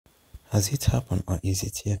Has it happened or is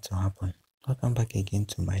it yet to happen? Welcome back again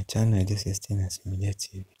to my channel. This is Tina's Media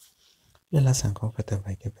TV. Relax and comfortable.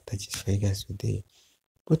 I get better gist for you guys today.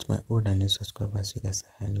 Both my old and new subscribers, you guys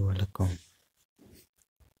are highly welcome.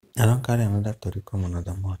 I don't carry another story come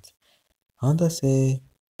another month. I want to say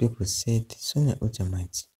people said Sonia Uche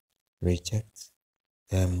might reject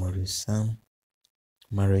the Maurice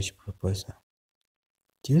marriage proposal.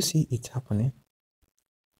 Do you see it happening?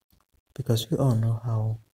 Because we all know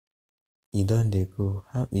how it done they go,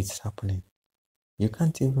 how it's happening. You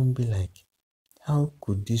can't even be like, how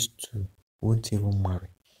could these two won't even marry?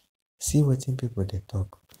 See what people they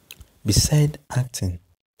talk. Beside acting,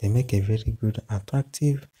 they make a very good,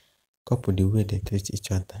 attractive couple. The way they treat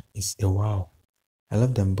each other is a wow. I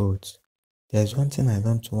love them both. There's one thing I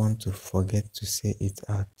don't want to forget to say it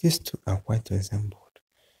out. These two are quite resembled.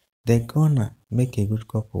 They're gonna make a good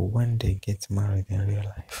couple when they get married in real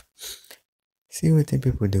life. See what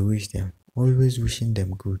people they wish them, always wishing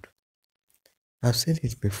them good. I've said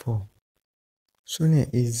it before. Sonia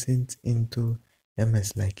isn't into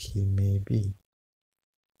MS like he may be.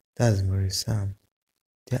 That's Maurice.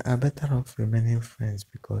 They are better off remaining friends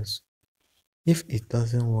because if it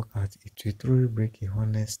doesn't work out, it will truly break a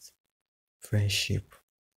honest friendship.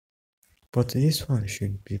 But this one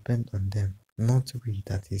should depend on them, not we,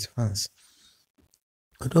 that is fans.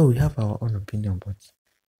 Although we have our own opinion, but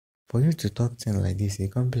for you to talk things like this,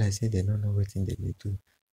 it can't be like say they don't know what thing they do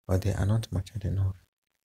or they are not matured enough.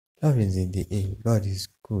 Love is in the air. God is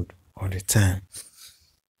good all the time.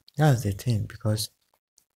 That's the thing, because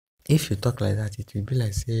if you talk like that, it will be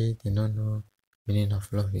like say they don't know meaning of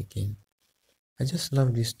love again. I just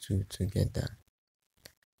love these two together.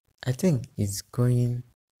 I think it's going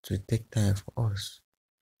to take time for us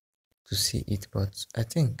to see it, but I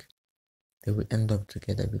think they will end up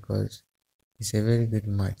together because it's a very good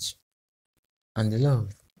match. And the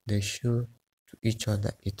love they show to each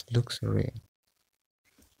other, it looks real.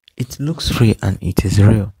 It looks real and it is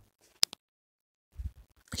real.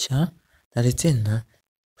 Sure, that the thing now,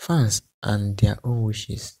 fans and their own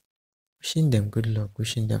wishes. Wishing them good luck,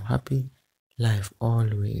 wishing them happy life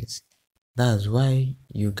always. That's why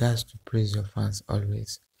you guys to praise your fans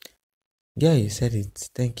always. Yeah, you said it.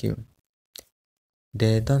 Thank you.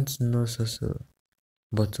 They don't know so,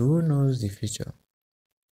 but who knows the future?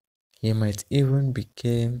 He might even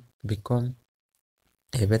become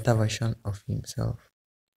a better version of himself.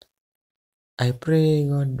 I pray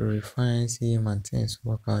God refines him and things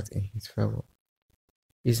work out in his favor.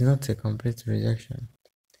 It's not a complete rejection.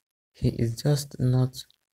 He is just not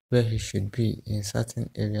where he should be in certain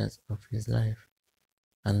areas of his life,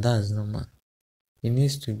 and that's normal. He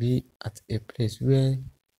needs to be at a place where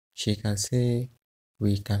she can say,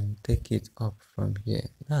 we can take it up from here.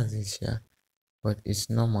 That's it, yeah. But it's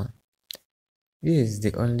normal. This is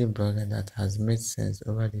the only brother that has made sense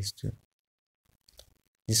over these two.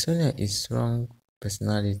 The Sonia is strong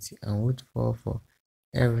personality and would fall for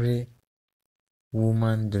every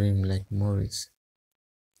woman dream like Maurice.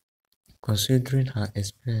 Considering her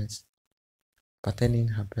experience patterning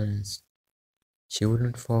her parents, she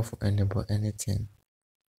wouldn't fall for anybody anything.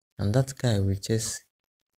 And that guy will chase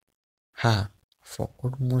her for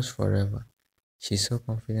almost forever. She's so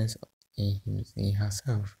confident in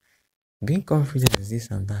herself. Being confident is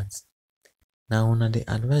this and that. Now when they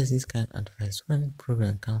advise this kind of advice when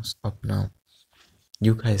problem comes up now.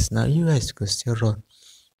 You guys could still run.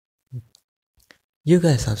 You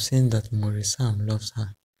guys have seen that Maurice loves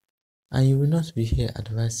her. And you will not be here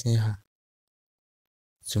advising her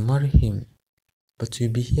to marry him. But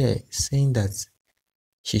you'll be here saying that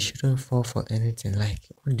she shouldn't fall for anything. Like,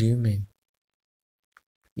 what do you mean?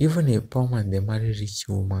 Even a poor man, they marry rich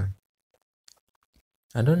woman.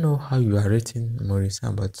 I don't know how you are rating Maurice,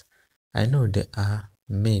 but I know they are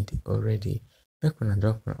made already. Make one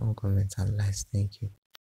drop your own comments and likes. Thank you.